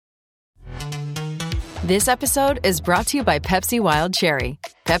This episode is brought to you by Pepsi Wild Cherry.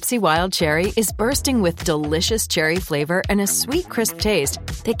 Pepsi Wild Cherry is bursting with delicious cherry flavor and a sweet, crisp taste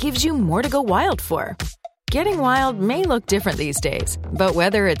that gives you more to go wild for. Getting wild may look different these days, but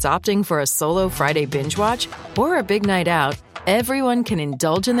whether it's opting for a solo Friday binge watch or a big night out, everyone can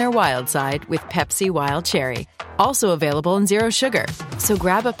indulge in their wild side with Pepsi Wild Cherry. Also available in Zero Sugar. So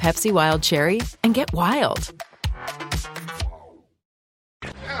grab a Pepsi Wild Cherry and get wild.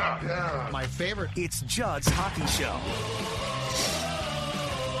 My favorite. It's Judd's Hockey Show.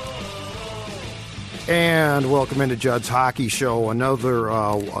 And welcome into Judd's Hockey Show. Another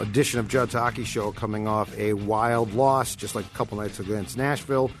edition of Judd's Hockey Show coming off a Wild loss, just like a couple nights against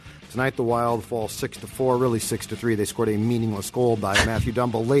Nashville. Tonight the Wild fall 6-4, really 6-3. They scored a meaningless goal by Matthew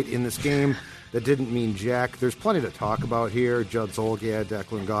Dumba late in this game. That didn't mean jack. There's plenty to talk about here. Judd Zulgad,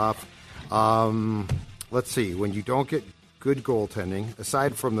 Declan Goff. Let's see. When you don't get good goaltending,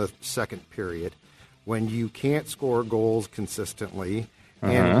 aside from the second period, when you can't score goals consistently,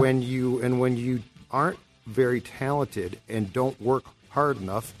 and when you aren't very talented and don't work hard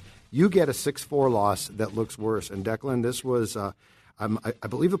enough, you get a 6-4 loss that looks worse. And Declan, this was, I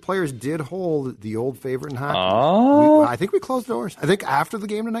believe the players did hold the old favorite in hockey. Oh, I think we closed the doors. I think after the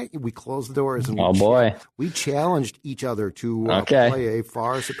game tonight, we closed the doors. And we challenged each other to play a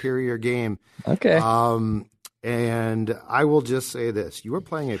far superior game. Okay. And I will just say this. You are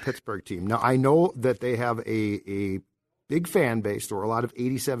playing a Pittsburgh team. Now, I know that they have a big fan base. There were a lot of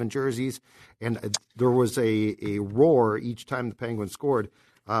 87 jerseys, and there was a roar each time the Penguins scored.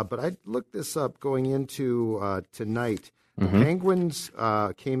 But I looked this up going into tonight. The Penguins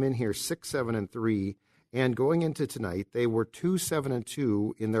came in here 6-7-3, and going into tonight, they were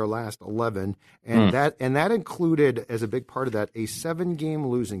 2-7-2 in their last 11, and that included, as a big part of that, a 7-game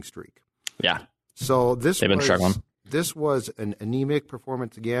losing streak. Yeah. So they've been struggling. This was an anemic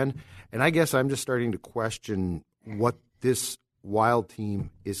performance again, and I guess I'm just starting to question what this Wild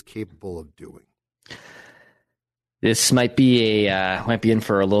team is capable of doing. This might be in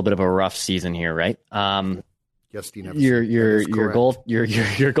for a little bit of a rough season here, right? Yes, Dean. Your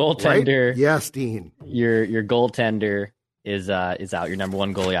goaltender. Right? Yes, Dean. Your goaltender is out. Your number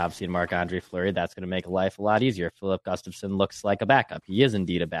one goalie, obviously, Marc-Andre Fleury. That's going to make life a lot easier. Philip Gustafsson looks like a backup. He is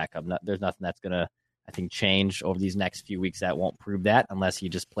indeed a backup. There's nothing that's going to, I think, change over these next few weeks that won't prove that, unless he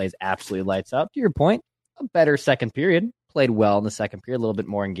just plays absolutely lights out. To your point, a better second period. Played well in the second period, a little bit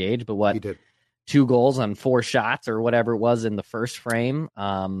more engaged. But what? He did. 2 goals on 4 shots or whatever it was in the first frame.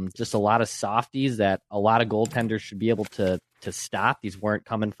 Just a lot of softies that a lot of goaltenders should be able to stop. These weren't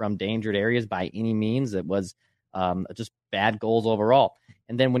coming from dangerous areas by any means. It was just bad goals overall.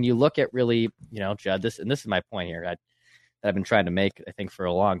 And then when you look at really, Judd, this is my point here that I've been trying to make, I think, for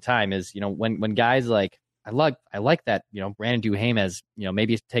a long time is, when guys like, I like that, Brandon Duhaime has,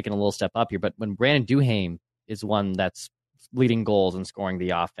 maybe he's taken a little step up here, but when Brandon Duhaime is one that's leading goals and scoring the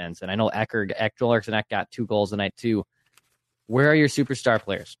offense, and I know Joel Eriksson got 2 goals tonight too. Where are your superstar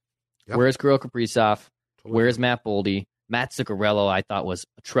players? Yep. Where is Kirill Kaprizov? Totally. Where is Matt Boldy? Matt Zuccarello, I thought, was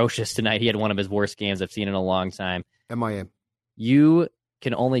atrocious tonight. He had one of his worst games I've seen in a long time. MIA. You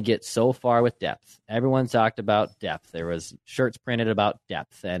can only get so far with depth. Everyone talked about depth. There was shirts printed about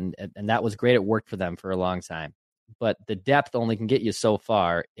depth, and that was great. It worked for them for a long time. But the depth only can get you so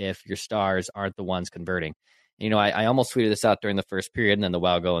far if your stars aren't the ones converting. I almost tweeted this out during the first period, and then the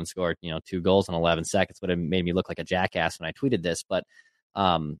Wild go and scored, 2 goals in 11 seconds, but it made me look like a jackass when I tweeted this. But,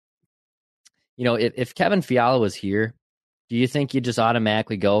 if Kevin Fiala was here, do you think you'd just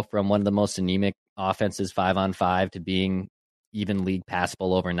automatically go from one of the most anemic offenses 5-on-5 to being even league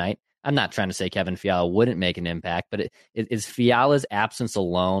passable overnight? I'm not trying to say Kevin Fiala wouldn't make an impact, but is Fiala's absence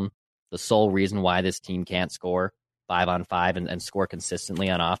alone the sole reason why this team can't score 5-on-5 and score consistently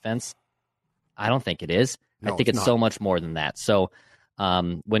on offense? I don't think it is. No, I think it's so much more than that. So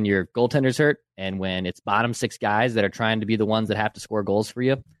when your goaltender's hurt and when it's bottom 6 guys that are trying to be the ones that have to score goals for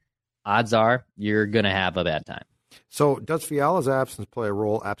you, odds are you're going to have a bad time. So does Fiala's absence play a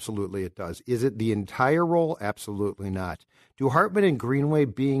role? Absolutely it does. Is it the entire role? Absolutely not. Do Hartman and Greenway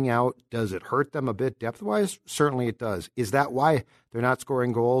being out, does it hurt them a bit depth-wise? Certainly it does. Is that why they're not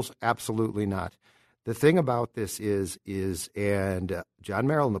scoring goals? Absolutely not. The thing about this is John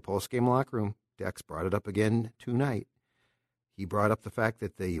Merrill in the post-game locker room, Dex brought it up again tonight. He brought up the fact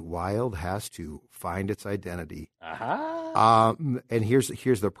that the Wild has to find its identity. And here's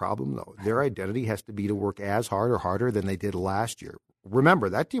the problem, though. Their identity has to be to work as hard or harder than they did last year. Remember,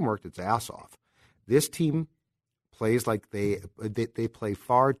 that team worked its ass off. This team plays like they play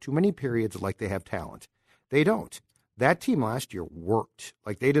far too many periods like they have talent. They don't. That team last year worked.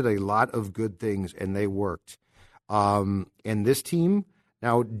 Like, they did a lot of good things, and they worked. And this team,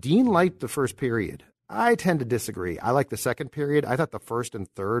 now, Dean liked the first period. I tend to disagree. I like the second period. I thought the first and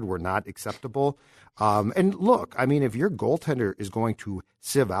third were not acceptable. And look, I mean, if your goaltender is going to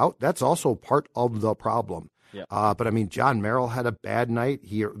sieve out, that's also part of the problem. Yep. But, I mean, John Merrill had a bad night.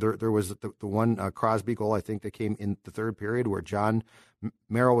 There was the one Crosby goal, I think, that came in the third period where John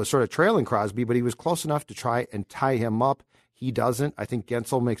Merrill was sort of trailing Crosby, but he was close enough to try and tie him up. He doesn't. I think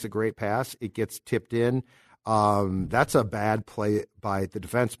Gensel makes a great pass. It gets tipped in. That's a bad play by the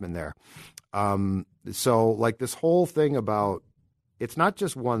defenseman there. So, like, this whole thing about it's not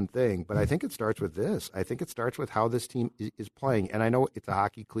just one thing, but I think it starts with this. I think it starts with how this team is playing. And I know it's a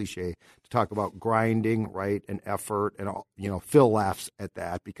hockey cliche to talk about grinding, right, and effort, and all, Phil laughs at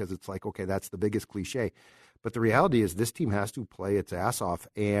that because it's like, okay, that's the biggest cliche. But the reality is this team has to play its ass off,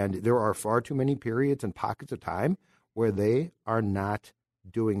 and there are far too many periods and pockets of time where they are not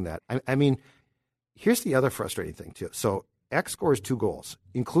doing that. I mean, here's the other frustrating thing, too. So X scores 2 goals,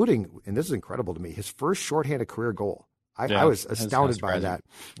 including, and this is incredible to me, his first shorthanded career goal. I was astounded by that.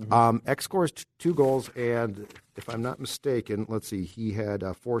 Mm-hmm. X scores 2 goals, and if I'm not mistaken, let's see, he had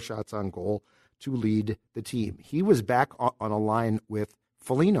 4 shots on goal to lead the team. He was back on a line with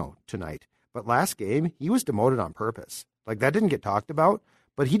Foligno tonight, but last game, he was demoted on purpose. Like, that didn't get talked about,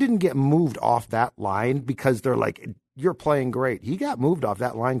 but he didn't get moved off that line because they're like, you're playing great. He got moved off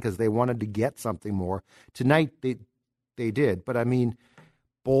that line because they wanted to get something more. Tonight, they did, but I mean,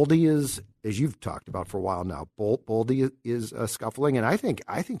 Boldy is, as you've talked about for a while now, Boldy is scuffling, and I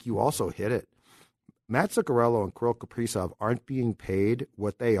think you also hit it. Matt Zuccarello and Kirill Kaprizov aren't being paid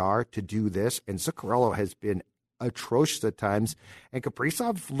what they are to do this, and Zuccarello has been atrocious at times, and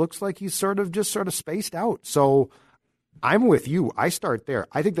Kaprizov looks like he's sort of spaced out. So I'm with you. I start there.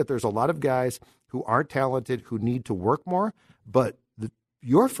 I think that there's a lot of guys who aren't talented, who need to work more, but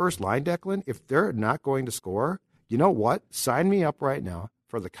your first line, Declan, if they're not going to score, you know what? Sign me up right now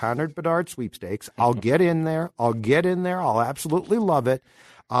for the Connor Bedard sweepstakes. I'll get in there. I'll absolutely love it.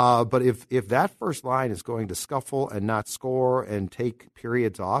 But if that first line is going to scuffle and not score and take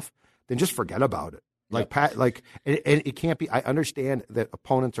periods off, then just forget about it. And it can't be. I understand that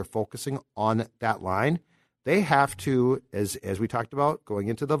opponents are focusing on that line. They have to, as we talked about going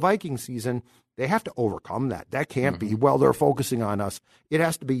into the Viking season, they have to overcome that. That can't be, well, they're focusing on us. It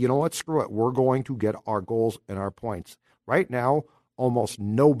has to be, you know what, screw it. We're going to get our goals and our points. Right now, almost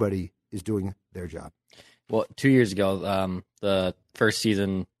nobody is doing their job. Well, 2 years ago, the first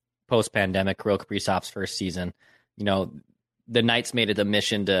season post-pandemic, Kirill Kaprizov's first season, the Knights made it a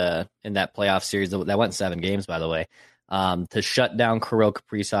mission in that playoff series that went 7 games, by the way, to shut down Kirill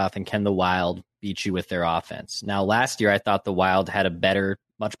Kaprizov and can the Wild beat you with their offense. Now, last year, I thought the Wild had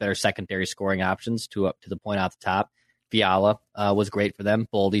much better secondary scoring options to the point off the top. Fiala was great for them.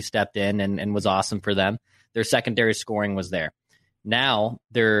 Boldy stepped in and was awesome for them. Their secondary scoring was there. Now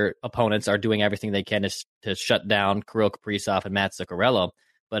their opponents are doing everything they can to shut down Kirill Kaprizov and Matt Zuccarello.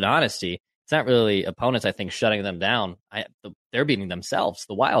 But in honesty, it's not really opponents, I think, shutting them down. They're beating themselves.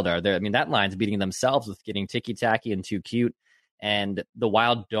 The Wild are. That line's beating themselves with getting ticky-tacky and too cute. And the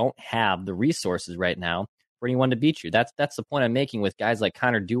Wild don't have the resources right now for anyone to beat you. That's the point I'm making with guys like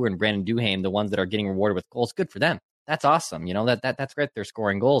Connor Dewar and Brandon Duhaime, the ones that are getting rewarded with goals. Good for them. That's awesome. That's great. They're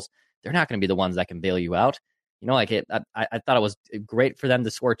scoring goals. They're not going to be the ones that can bail you out. I thought it was great for them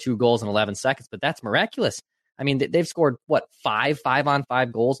to score 2 goals in 11 seconds, but that's miraculous. I mean, they've scored,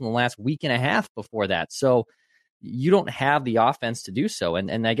 5-on-5 goals in the last week and a half before that. So you don't have the offense to do so.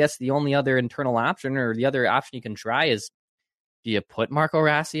 And I guess the only other internal option or the other option you can try is, do you put Marco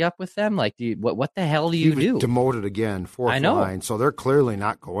Rossi up with them? Like, what the hell do you do? Demoted again, fourth line, so they're clearly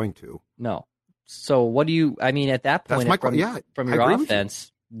not going to. No. So what do you? I mean, at that point, from your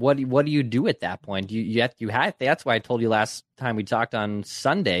offense, what do you do at that point? You had. That's why I told you last time we talked on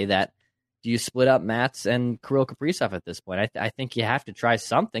Sunday that do you split up Mats and Kirill Kaprizov at this point? I think you have to try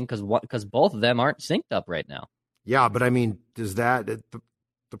something because both of them aren't synced up right now. Yeah, but I mean, does that?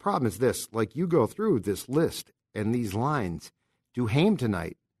 The problem is this: like you go through this list and these lines. Duhaime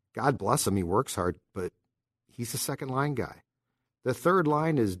tonight, God bless him, he works hard, but he's a second-line guy. The third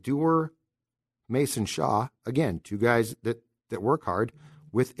line is Dewar, Mason Shaw. Again, 2 guys that work hard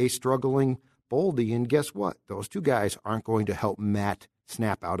with a struggling Boldy, and guess what? Those 2 guys aren't going to help Matt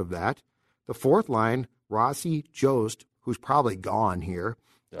snap out of that. The fourth line, Rossi, Jost, who's probably gone here,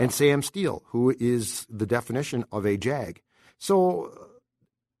 and Sam Steele, who is the definition of a Jag. So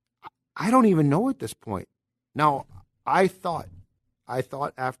I don't even know at this point. Now, I thought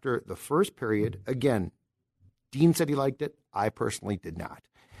after the first period, again, Dean said he liked it. I personally did not.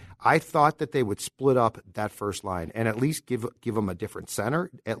 I thought that they would split up that first line and at least give them a different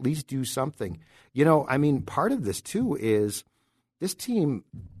center, at least do something. I mean, part of this, too, is this team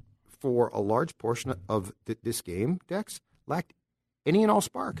for a large portion of this game, Dex, lacked any and all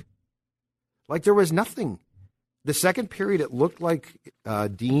spark. Like there was nothing. The second period, it looked like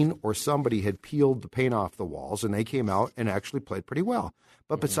Dean or somebody had peeled the paint off the walls, and they came out and actually played pretty well.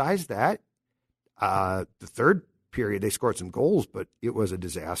 But besides that, the third period, they scored some goals, but it was a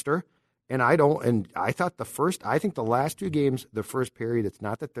disaster. And I think the last two games, the first period, it's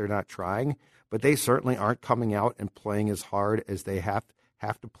not that they're not trying, but they certainly aren't coming out and playing as hard as they have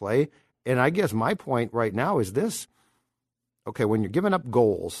to play. And I guess my point right now is this. Okay, when you're giving up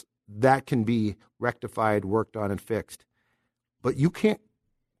goals, that can be rectified, worked on, and fixed. But you can't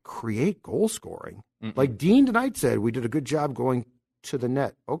create goal scoring. Mm-mm. Like Dean tonight said, we did a good job going to the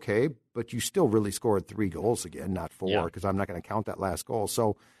net. Okay, but you still really scored 3 goals again, not 4, because I'm not going to count that last goal.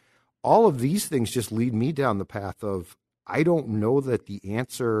 So all of these things just lead me down the path of I don't know that the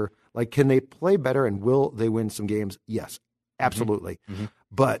answer, like, can they play better and will they win some games? Yes, absolutely. Mm-hmm.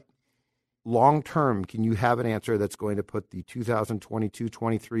 But long term, can you have an answer that's going to put the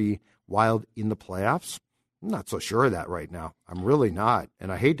 2022-23 Wild in the playoffs? I'm not so sure of that right now. I'm really not.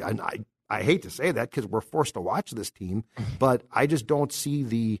 And I hate to say that because we're forced to watch this team, but I just don't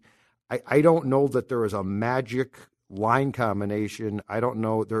see I don't know that there is a magic line combination. I don't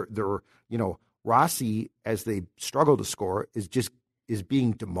know. Rossi, as they struggle to score, is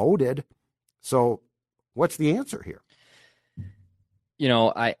being demoted. So what's the answer here?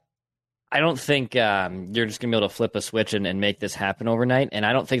 I don't think you're just going to be able to flip a switch and make this happen overnight. And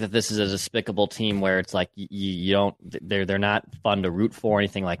I don't think that this is a despicable team where it's like they're not fun to root for or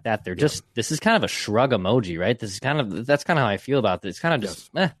anything like that. They're just, this is kind of a shrug emoji, right? That's kind of how I feel about this. It's kind of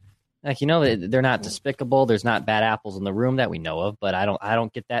just, they're not despicable. There's not bad apples in the room that we know of, but I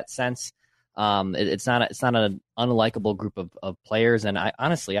don't get that sense. It's not an unlikable group of players. And I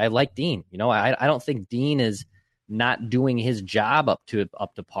honestly like Dean. I don't think Dean is not doing his job up to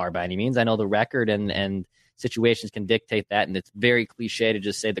par by any means. I know the record and situations can dictate that, and it's very cliche to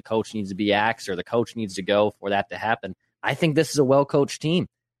just say the coach needs to be axed or the coach needs to go for that to happen. I think this is a well-coached team.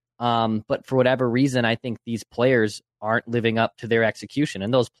 But for whatever reason, I think these players aren't living up to their execution.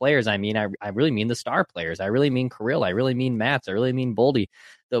 And those players, I really mean the star players. I really mean Kirill. I really mean Mats. I really mean Boldy.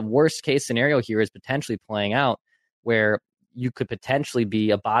 The worst case scenario here is potentially playing out where you could potentially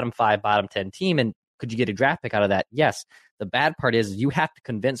be a bottom 5, bottom 10 team. And could you get a draft pick out of that? Yes. The bad part is you have to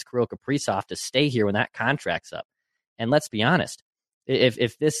convince Kirill Kaprizov to stay here when that contract's up. And let's be honest,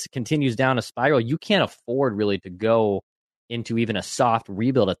 if this continues down a spiral, you can't afford really to go into even a soft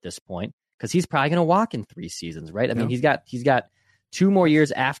rebuild at this point, because he's probably going to walk in 3 seasons, right? I mean, he's got 2 more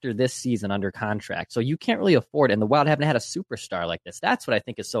years after this season under contract. So you can't really afford it. And the Wild haven't had a superstar like this. That's what I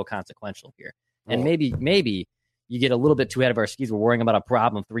think is so consequential here. And maybe you get a little bit too ahead of our skis. We're worrying about a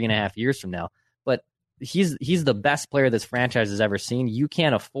problem 3.5 years from now. But he's the best player this franchise has ever seen. You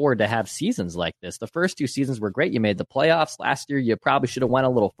can't afford to have seasons like this. The first 2 seasons were great. You made the playoffs. Last year, you probably should have went a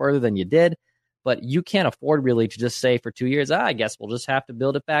little further than you did. But you can't afford really to just say for 2 years, I guess we'll just have to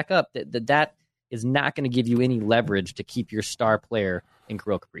build it back up. That is not going to give you any leverage to keep your star player in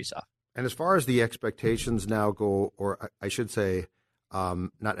Kirill Kaprizov. And as far as the expectations now go, or I should say,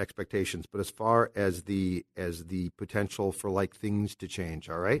 not expectations, but as far as the potential for like things to change,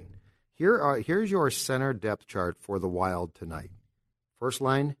 all right? Here's your center depth chart for the Wild tonight. First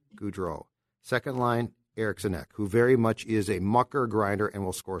line, Gaudreau. Second line, Eriksson, who very much is a mucker grinder and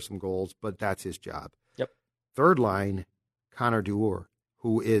will score some goals, but that's his job. Yep. Third line, Connor Dewar,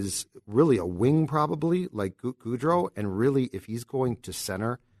 who is really a wing probably, like Gaudreau, and really if he's going to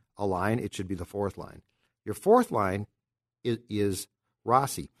center a line, it should be the fourth line. Your fourth line is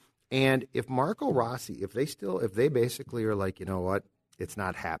Rossi. And if Marco Rossi, if they basically are like, you know what, it's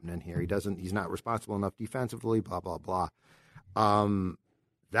not happening here. He's not responsible enough defensively, blah, blah, blah.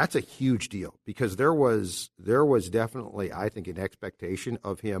 That's a huge deal because there was definitely, I think, an expectation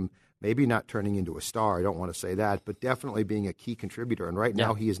of him maybe not turning into a star. I don't want to say that, but definitely being a key contributor. And right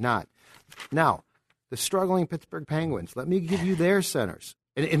now he is not. Now, the struggling Pittsburgh Penguins, let me give you their centers.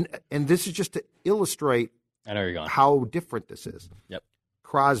 And this is just to illustrate I know where you're going. How different this is. Yep.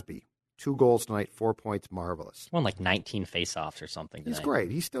 Crosby, 2 goals tonight, 4 points, marvelous. He won like 19 faceoffs or something tonight. He's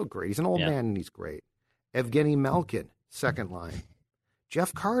great. He's still great. He's an old man and he's great. Evgeny Malkin, second line.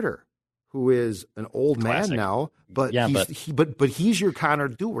 Jeff Carter, who is an old man now, but he's your Connor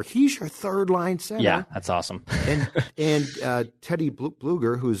Dewar. He's your third line center. Yeah, that's awesome. and Teddy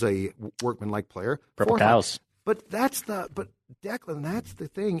Bluger, who's a workman-like player. Purple cows. But Declan, that's the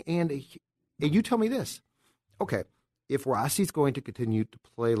thing. And you tell me this. Okay, if Rossi's going to continue to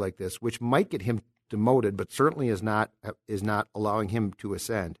play like this, which might get him demoted, but certainly is not allowing him to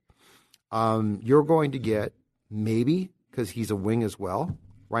ascend, you're going to get maybe, because he's a wing as well,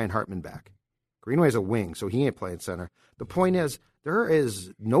 Ryan Hartman back. Greenway's a wing, so he ain't playing center. The point is, there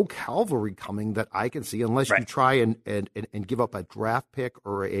is no cavalry coming that I can see unless you try and give up a draft pick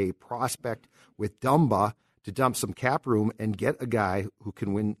or a prospect with Dumba to dump some cap room and get a guy who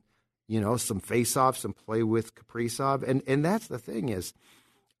can win, some face-offs and play with Kaprizov. And that's the thing is,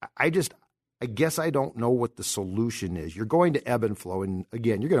 I guess I don't know what the solution is. You're going to ebb and flow, and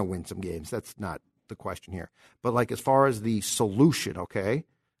again, you're going to win some games. That's not the question here. But like as far as the solution, okay,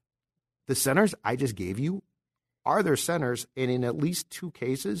 the centers I just gave you are their centers, and in at least 2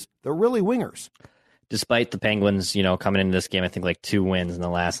 cases, they're really wingers. Despite the Penguins, coming into this game, I think like 2 wins in the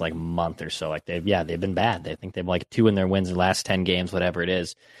last month or so. Like they've been bad. They think they've 2 in their wins in the last 10 games, whatever it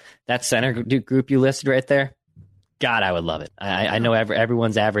is. That center group you listed right there, God, I would love it. I know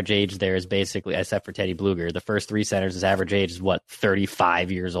everyone's average age there is basically, except for Teddy Bluger, the first 3 centers, his average age is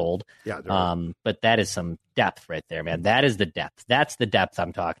 35 years old. Yeah. But that is some depth right there, man. That is the depth. That's the depth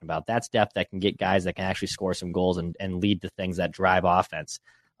I'm talking about. That's depth that can get guys that can actually score some goals and lead to things that drive offense.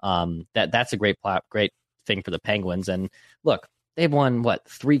 That's a great thing for the Penguins. And look, they've won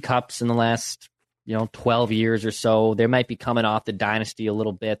 3 cups in the last 12 years or so. They might be coming off the dynasty a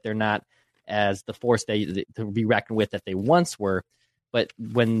little bit. They're not as the force to be reckoned with that they once were. But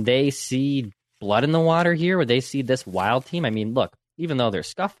when they see blood in the water here, or they see this Wild team, I mean, look, even though they're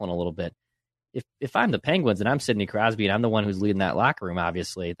scuffling a little bit, if I'm the Penguins and I'm Sidney Crosby and I'm the one who's leading that locker room,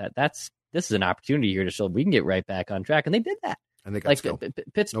 obviously, this is an opportunity here to show we can get right back on track. And they did that. And they got skill.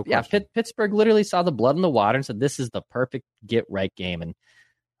 Pittsburgh literally saw the blood in the water and said, this is the perfect get right game. And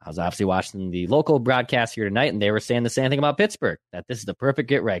I was obviously watching the local broadcast here tonight, and they were saying the same thing about Pittsburgh, that this is the perfect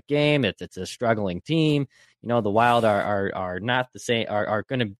get right game. It's a struggling team. The Wild are not the same, are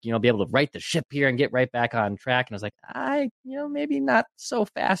going to, be able to right the ship here and get right back on track. And I was like, maybe not so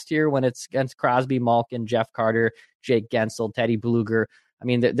fast here when it's against Crosby, Malkin, Jeff Carter, Jake Gensel, Teddy Bluger. I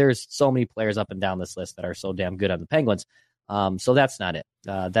mean, there's so many players up and down this list that are so damn good on the Penguins. So that's not it.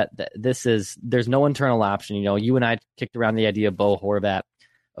 There's no internal option. You and I kicked around the idea of Bo Horvat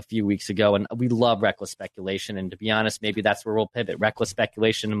a few weeks ago, and we love reckless speculation. And to be honest, maybe that's where we'll pivot. Reckless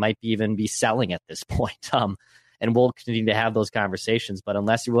speculation might even be selling at this point. And we'll continue to have those conversations. But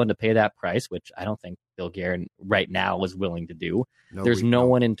unless you're willing to pay that price, which I don't think Bill Guerin right now is willing to do, there's no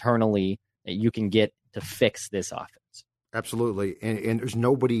one internally that you can get to fix this offense. Absolutely. And there's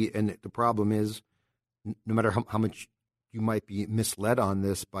nobody. And the problem is, no matter how much you might be misled on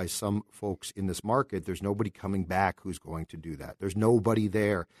this by some folks in this market, there's nobody coming back who's going to do that. There's nobody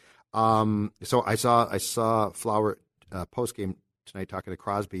there. So I saw Flower post-game tonight talking to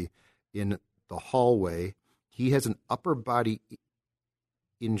Crosby in the hallway. He has an upper body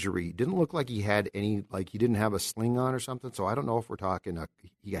injury. Didn't look like he had any, he didn't have a sling on or something. So I don't know if we're talking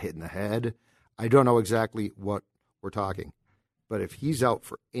he got hit in the head. I don't know exactly what we're talking. But if he's out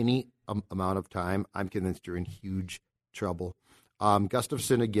for any amount of time, I'm convinced you're in huge trouble.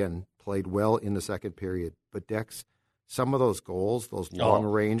 Gustafsson, again, played well in the second period. But, Dex, some of those goals, those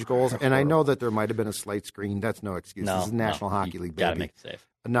long-range goals, and I know that there might have been a slight screen. That's no excuse. This is National Hockey League, baby. Got to make it safe.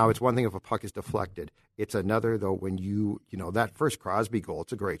 Now, it's one thing if a puck is deflected. It's another, though, when that first Crosby goal,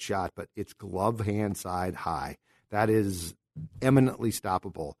 it's a great shot, but it's glove hand side high. That is eminently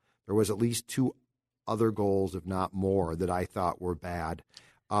stoppable. There was at least 2 other goals, if not more, that I thought were bad.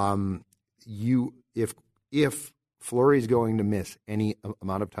 If Fleury's going to miss any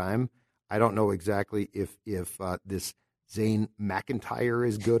amount of time, I don't know exactly if this Zane McIntyre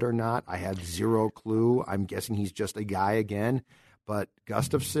is good or not. I have zero clue. I'm guessing he's just a guy again. But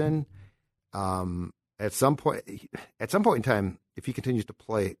Gustafsson, at some point in time, if he continues to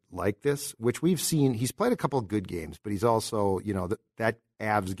play like this, which we've seen, he's played a couple of good games, but he's also, that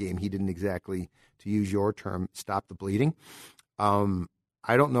Avs game, he didn't exactly, to use your term, stop the bleeding.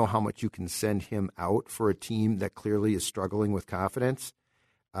 I don't know how much you can send him out for a team that clearly is struggling with confidence,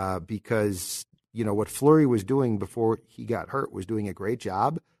 because, what Fleury was doing before he got hurt was doing a great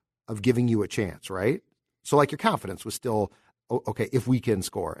job of giving you a chance, right? So, your confidence was still, okay, if we can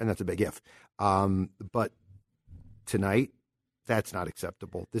score, and that's a big if. But tonight, that's not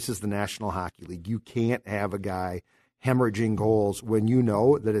acceptable. This is the National Hockey League. You can't have a guy hemorrhaging goals when you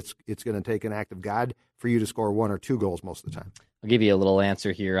know that it's going to take an act of God for you to score 1 or 2 goals most of the time. I'll give you a little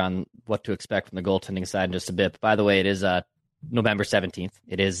answer here on what to expect from the goaltending side in just a bit. But by the way, it is November 17th.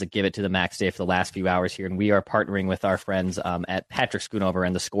 It is a Give It to the Max day for the last few hours here, and we are partnering with our friends at Patrick Schoonover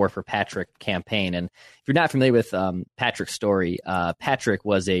and the Score for Patrick campaign. And if you're not familiar with Patrick's story, Patrick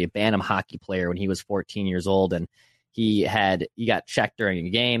was a Bantam hockey player when he was 14 years old, and he got checked during a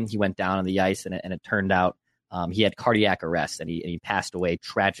game. He went down on the ice, and it turned out he had cardiac arrest, and he passed away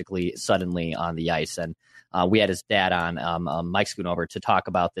tragically, suddenly on the ice. And we had his dad on, Mike Schoonover, to talk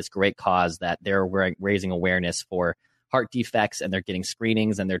about this great cause that they're raising awareness for heart defects, and they're getting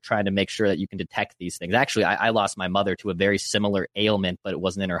screenings, and they're trying to make sure that you can detect these things. Actually, I lost my mother to a very similar ailment, but it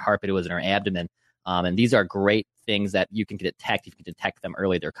wasn't in her heart, but it was in her abdomen. And these are great things that you can detect if you can detect them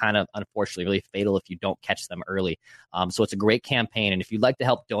early. They're kind of, unfortunately, really fatal if you don't catch them early. So it's a great campaign. And if you'd like to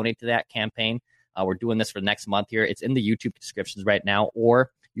help donate to that campaign, we're doing this for the next month here. It's in the YouTube descriptions right now,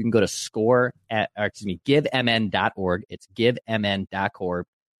 or you can go to givemn.org. It's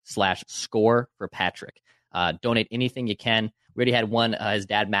givemn.org/score for Patrick. Donate anything you can. We already had one. His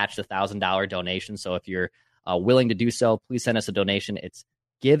dad matched a $1,000 donation. So if you're willing to do so, please send us a donation. It's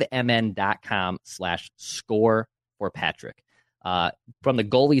givemn.com/score for Patrick. From the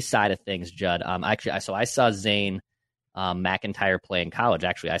goalie side of things, Judd, I saw Zane McIntyre play in college.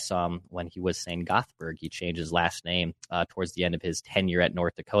 Actually, I saw him when he was St. Gothberg. He changed his last name towards the end of his tenure at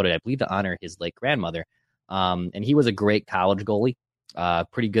North Dakota, I believe, to honor his late grandmother. And he was a great college goalie,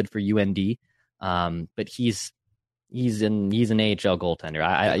 pretty good for UND. But he's an AHL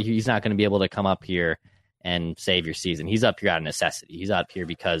goaltender. He's not going to be able to come up here and save your season. He's up here out of necessity. He's up here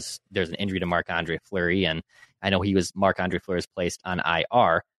because there's an injury to Marc-Andre Fleury, and I know Marc-Andre Fleury is placed on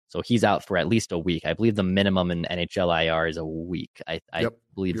IR, so he's out for at least a week. I believe the minimum in NHL IR is a week. I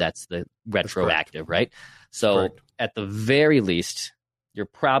believe that's the retroactive, right? So at the very least, you're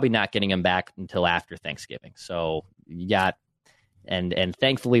probably not getting him back until after Thanksgiving. So you got, and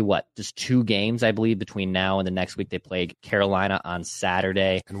thankfully, just 2 games, I believe, between now and the next week. They play Carolina on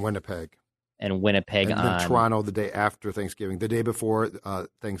Saturday. And Winnipeg. And then Toronto the day after Thanksgiving. The day before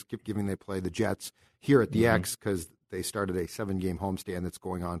Thanksgiving, they play the Jets here at the X, because they started a 7-game homestand that's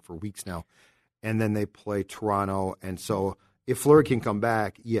going on for weeks now. And then they play Toronto. And so if Fleury can come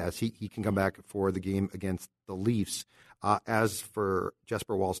back, yes, he can come back for the game against the Leafs. As for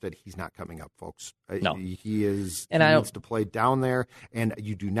Jesper Wallstedt, he's not coming up, folks. No. He needs to play down there, and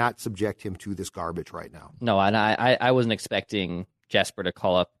you do not subject him to this garbage right now. No, and I wasn't expecting Jesper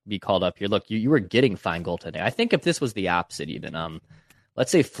to be called up here. Look, you were getting fine goaltending. I think if this was the opposite, even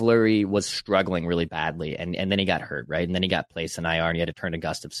let's say Fleury was struggling really badly, and then he got hurt, right? And then he got placed in IR, and he had to turn to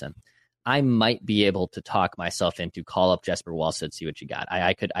Gustafsson. I might be able to talk myself into call up Jesper Wallstedt, see what you got.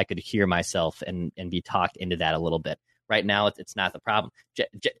 I could hear myself and be talked into that a little bit. Right now, it's not the problem.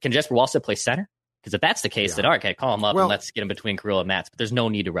 Can Jesper Wallstedt play center? Because if that's the case, then okay, call him up and let's get him between Kirill and Mats. But there's no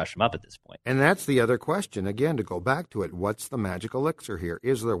need to rush him up at this point. And that's the other question. Again, to go back to it, what's the magic elixir here?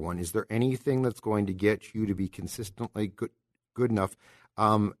 Is there one? Is there anything that's going to get you to be consistently good enough?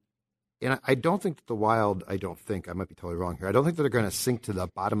 And I don't think that the Wild, I might be totally wrong here. I don't think that they're going to sink to the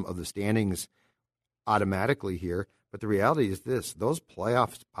bottom of the standings automatically here. But the reality is this: those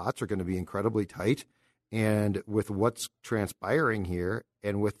playoff spots are going to be incredibly tight. And with what's transpiring here,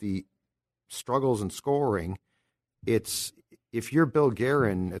 and with the struggles in scoring, if you're Bill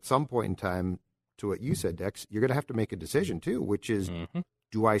Guerin at some point in time, to what you said, Dex, you're going to have to make a decision too, which is,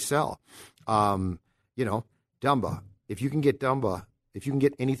 do I sell? Dumba. If you can get Dumba, if you can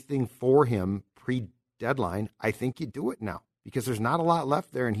get anything for him pre-deadline, I think you do it now, because there's not a lot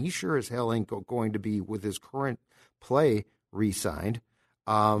left there, and he sure as hell ain't going to be, with his current play, re-signed.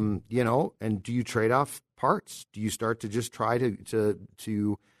 And do you trade off parts? Do you start to just try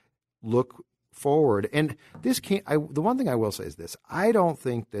to look forward? And this the one thing I will say is this: I don't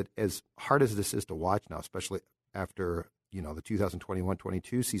think that, as hard as this is to watch now, especially after the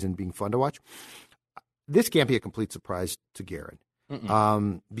 2021-22 season being fun to watch, this can't be a complete surprise to Guerin,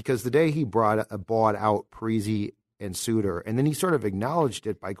 because the day he bought out Parise and Suter, and then he sort of acknowledged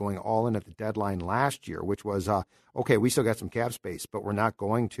it by going all in at the deadline last year, which was, okay, we still got some cap space, but we're not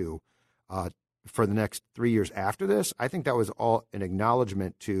going to for the next 3 years after this. I think that was all an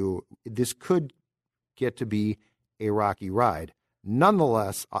acknowledgement to this could get to be a rocky ride.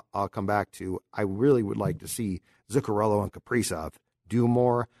 Nonetheless, I'll come back to, I really would like to see Zuccarello and Kaprizov do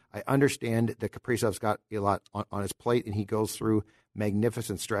more. I understand that Kaprizov's got a lot on his plate, and he goes through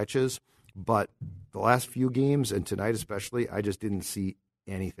magnificent stretches. But the last few games, and tonight especially, I just didn't see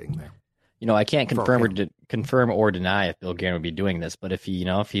anything there. I can't confirm or deny if Bill Guerin would be doing this, but if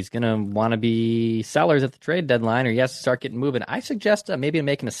he's going to want to be sellers at the trade deadline, or he has to start getting moving, I suggest maybe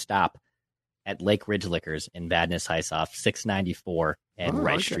making a stop at Lake Ridge Liquors in Bad Ness-Hysoff, 694 and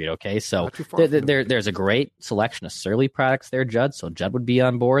Rice Street. Okay, so there's a great selection of Surly products there, Judd. So Judd would be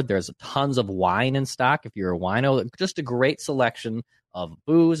on board. There's tons of wine in stock if you're a wino. Just a great selection of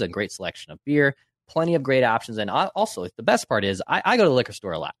booze, a great selection of beer, plenty of great options. And also, the best part is I go to the liquor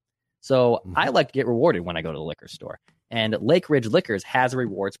store a lot. So I like to get rewarded when I go to the liquor store. And Lake Ridge Liquors has a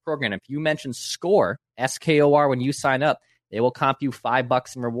rewards program. If you mention SCORE, SKOR, when you sign up, they will comp you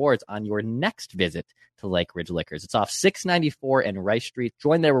 $5 in rewards on your next visit to Lake Ridge Liquors. It's off 694 and Rice Street.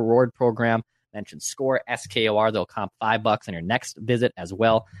 Join their reward program. Mention SCORE, SKOR. They'll comp $5 on your next visit as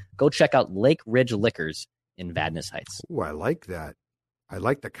well. Go check out Lake Ridge Liquors in Vadnais Heights. Ooh, I like that. I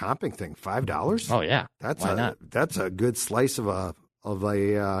like the comping thing. $5. Oh yeah, that's a good slice of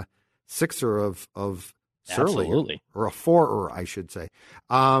a sixer of Surly. Absolutely. Or a four, I should say.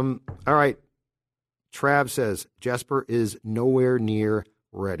 All right. Trav says Jesper is nowhere near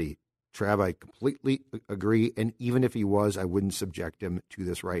ready. Trav, I completely agree. And even if he was, I wouldn't subject him to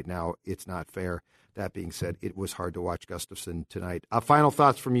this right now. It's not fair. That being said, it was hard to watch Gustafsson tonight. Final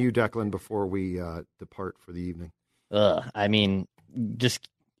thoughts from you, Declan, before we depart for the evening. I mean, just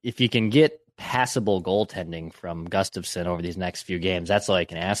if you can get passable goaltending from Gustafsson over these next few games, that's all I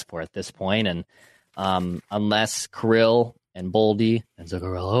can ask for at this point. And unless Kirill and Boldy and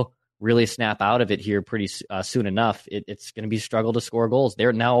Zuccarello really snap out of it here pretty soon enough, it's going to be a struggle to score goals.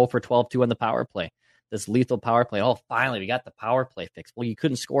 They're now 0 for 12-2 on the power play. This lethal power play. Oh, finally, we got the power play fixed. Well, you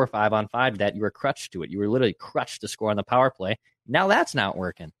couldn't score 5-on-5 that. You were crutched to it. You were literally crutched to score on the power play. Now that's not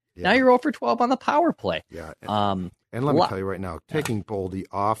working. Yeah. Now you're 0 for 12 on the power play. Yeah. And let me tell you right now, taking Boldy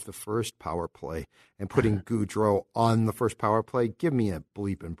off the first power play and putting Gaudreau on the first power play, give me a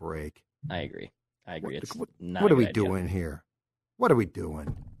bleeping break. I agree. What are we doing here? What are we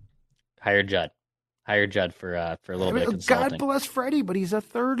doing? Hire Judd for a little bit of consulting. God bless Freddie, but he's a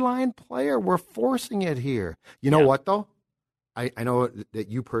third-line player. We're forcing it here. You know what, though? I know that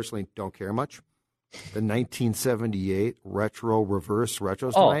you personally don't care much. The 1978 reverse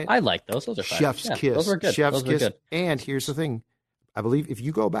retros tonight. I like those. Those are fine. Chef's kiss. Those were good. Chef's kiss. Good. And here's the thing. I believe if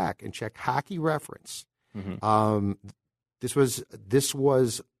you go back and check Hockey Reference, this was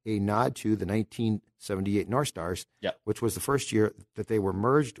a nod to the 1978 North Stars, which was the first year that they were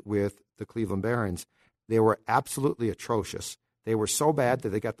merged with the Cleveland Barons. They were absolutely atrocious. They were so bad that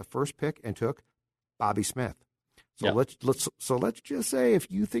they got the first pick and took Bobby Smith. So let's just say,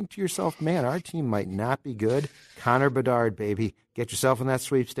 if you think to yourself, man, our team might not be good, Connor Bedard, baby, get yourself in that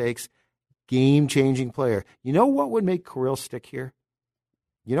sweepstakes. Game-changing player. You know what would make Kirill stick here?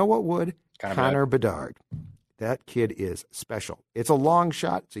 You know what would? Connor Bedard. That kid is special. It's a long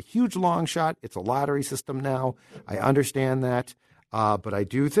shot. It's a huge long shot. It's a lottery system now. I understand that. But I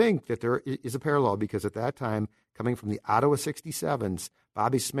do think that there is a parallel, because at that time, coming from the Ottawa 67s,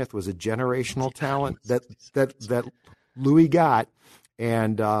 Bobby Smith was a generational talent that Louis got.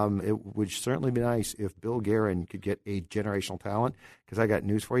 And it would certainly be nice if Bill Guerin could get a generational talent, because I got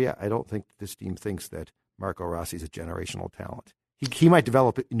news for you. I don't think this team thinks that Marco Rossi is a generational talent. He might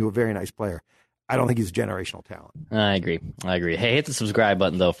develop it into a very nice player. I don't think he's a generational talent. I agree. Hey, hit the subscribe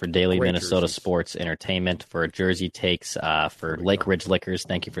button, though, for daily Minnesota sports entertainment, for Jersey takes, for Lake Ridge Liquors.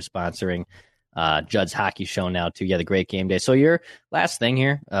 Thank you for sponsoring Judd's Hockey Show now, too. Yeah, the great game day. So your last thing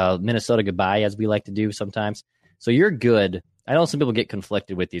here, Minnesota goodbye, as we like to do sometimes. So you're good. I know some people get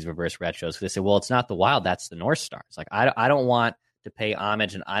conflicted with these reverse retros. They say, well, it's not the Wild, that's the North Stars. Like, I don't want to pay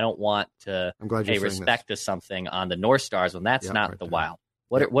homage, and I don't want to pay respect to something on the North Stars when that's not the Wild.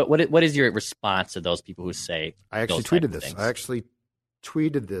 What is your response to those people who say I actually tweeted this. I actually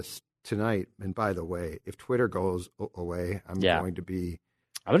tweeted this tonight. And by the way, if Twitter goes away, I'm going to be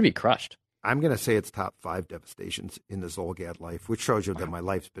crushed. I'm going to say it's top 5 devastations in the Zolgad life, which shows you that my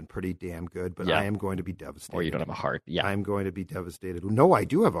life's been pretty damn good, but I am going to be devastated. Or you don't have a heart. Yeah. I'm going to be devastated. No, I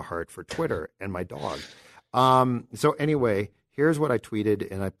do have a heart for Twitter and my dog. So anyway, here's what I tweeted,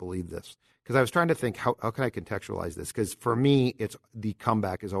 and I believe this. Because I was trying to think, how can I contextualize this? Because for me, it's the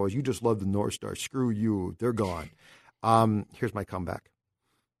comeback is always, you just love the North Stars. Screw you. They're gone. Here's my comeback.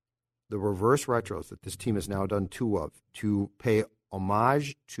 The reverse retros that this team has now done 2 of to pay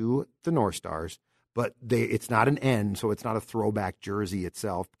homage to the North Stars, but it's not an N, so it's not a throwback jersey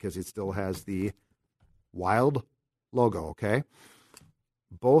itself, because it still has the Wild logo, okay?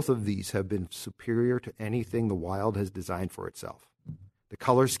 Both of these have been superior to anything the Wild has designed for itself. The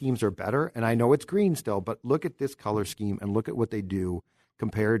color schemes are better, and I know it's green still, but look at this color scheme and look at what they do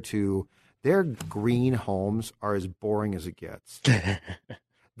compared to their green homes are as boring as it gets.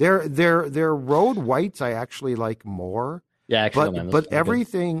 Their road whites I actually like more. Yeah, actually, but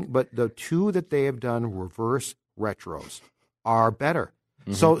everything, but the 2 that they have done reverse retros are better.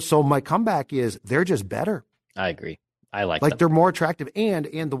 Mm-hmm. So my comeback is they're just better. I agree. I like they're more attractive, and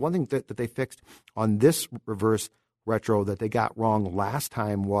the one thing that they fixed on this reverse retro that they got wrong last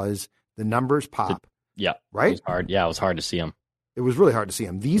time was the numbers pop. Right? It was hard. Yeah, it was hard to see them. It was really hard to see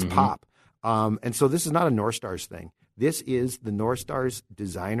them. These pop. And so this is not a North Stars thing. This is the North Stars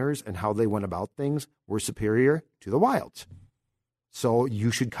designers and how they went about things were superior to the Wilds. So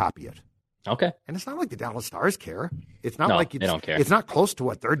you should copy it. Okay. And it's not like the Dallas Stars care. It's not they don't care. It's not close to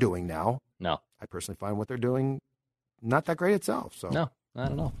what they're doing now. No. I personally find what they're doing not that great itself. So no, I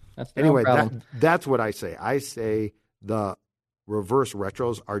don't know. That's anyway, problem. that's what I say. I say the reverse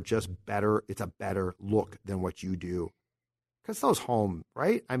retros are just better. It's a better look than what you do. Because those home,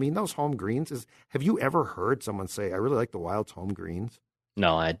 right? I mean, those home greens have you ever heard someone say, I really like the Wild's home greens?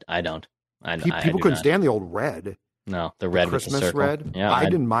 No, I don't. People couldn't stand the old red. No, the red Christmas with the circle. red. Yeah, I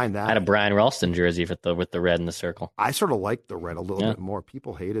didn't mind that. I had a Brian Ralston jersey with the red in the circle. I sort of liked the red a little bit more.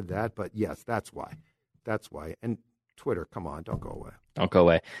 People hated that, but yes, that's why. That's why. And Twitter, come on, don't go away. Don't go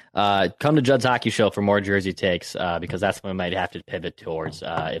away. Come to Judd's Hockey Show for more jersey takes because that's what we might have to pivot towards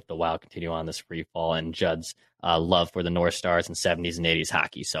if the Wild continue on this free fall and Judd's love for the North Stars and 70s and 80s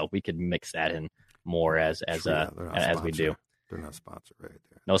hockey. So we could mix that in more as we do. They're not sponsored right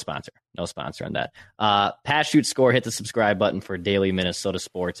there. No sponsor on that. Pass, shoot, score. Hit the subscribe button for daily Minnesota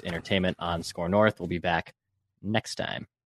sports entertainment on Score North. We'll be back next time.